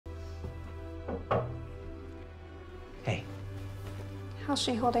How's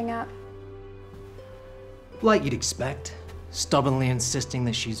she holding up? Like you'd expect. Stubbornly insisting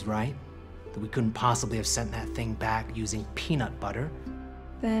that she's right. That we couldn't possibly have sent that thing back using peanut butter.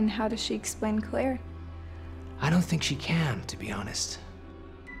 Then how does she explain Claire? I don't think she can, to be honest.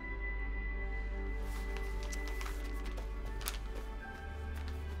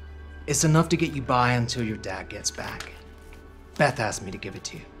 It's enough to get you by until your dad gets back. Beth asked me to give it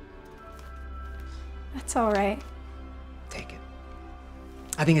to you. That's all right. Take it.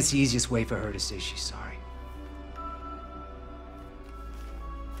 I think it's the easiest way for her to say she's sorry.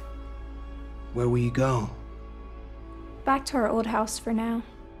 Where will you go? Back to our old house for now.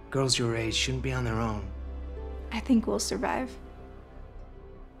 Girls your age shouldn't be on their own. I think we'll survive.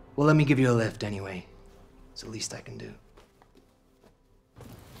 Well, let me give you a lift anyway. It's the least I can do.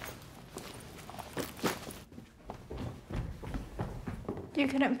 You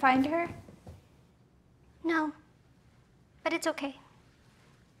couldn't find her? No, but it's okay.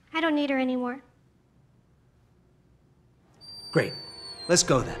 I don't need her anymore. Great. Let's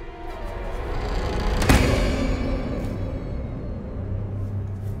go then.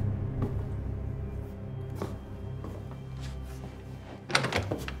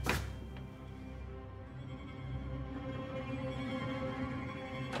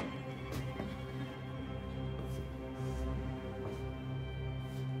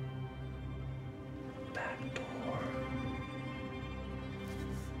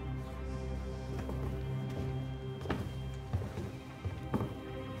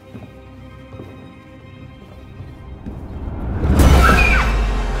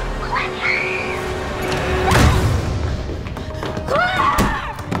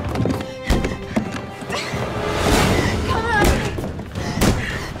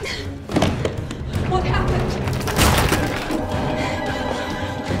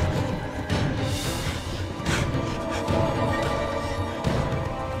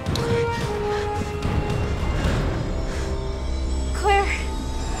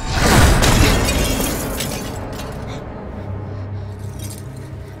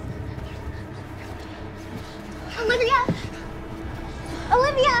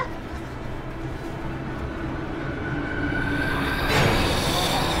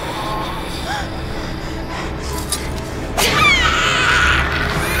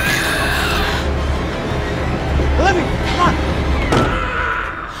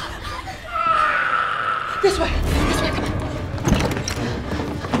 This way, come on.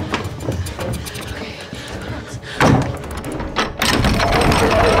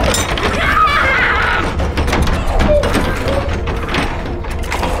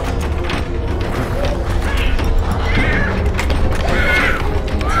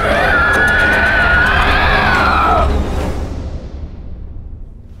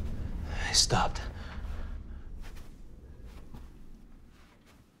 I stopped.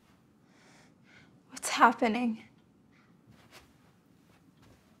 What's happening?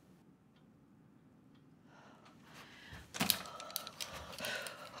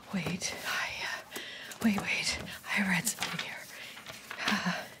 Wait, wait. I read something here.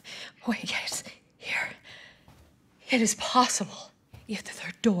 Wait, yes, here. It is possible, if the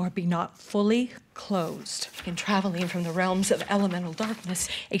third door be not fully closed, in traveling from the realms of elemental darkness,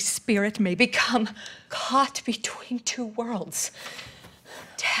 a spirit may become caught between two worlds,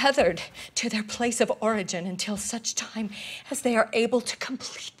 tethered to their place of origin until such time as they are able to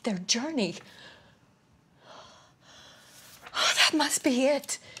complete their journey. Oh, that must be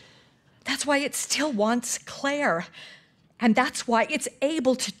it. That's why it still wants Claire. And that's why it's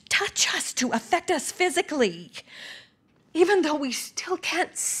able to touch us, to affect us physically, even though we still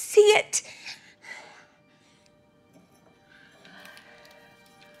can't see it.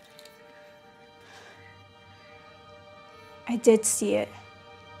 I did see it.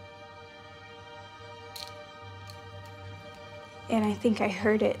 And I think I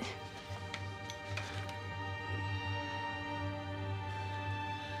heard it.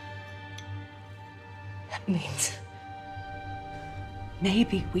 That means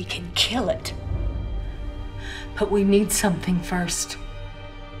maybe we can kill it. But we need something first.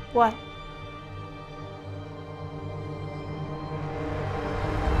 What?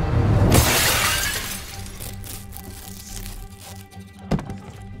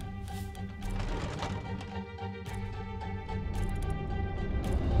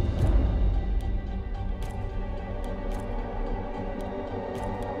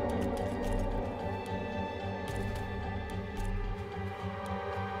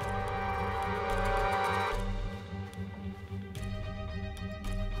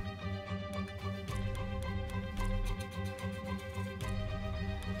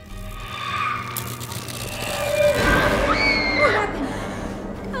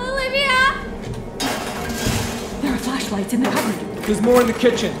 There's more in the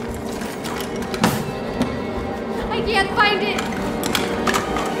kitchen. I can't find it.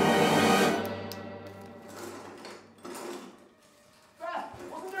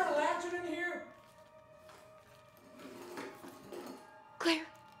 Wasn't there a lantern in here? Claire.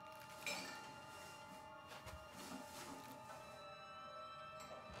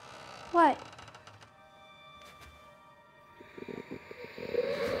 What?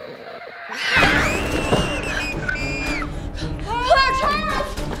 Claire,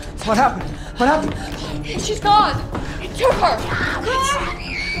 Charles! What happened? What happened? She's gone. It took her.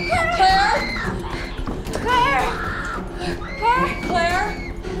 Claire? Claire? Claire?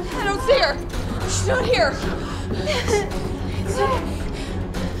 I don't see her. She's not here.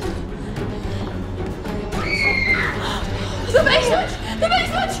 The basement! The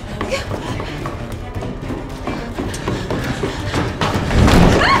basement!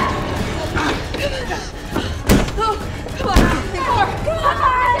 Oh, come on. Come on.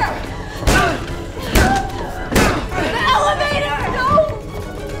 The elevator! No!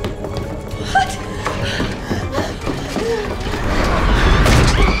 What?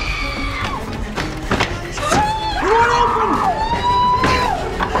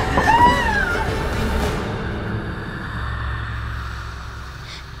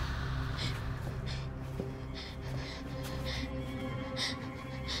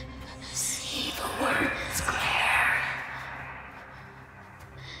 See the words, Claire.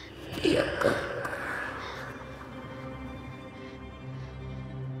 You're good.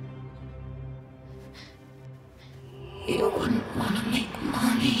 You wouldn't want to make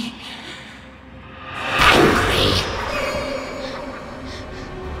money angry.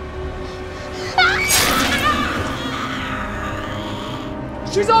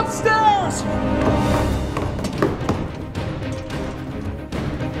 She's upstairs!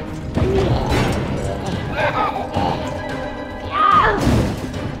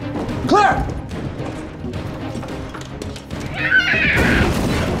 Claire!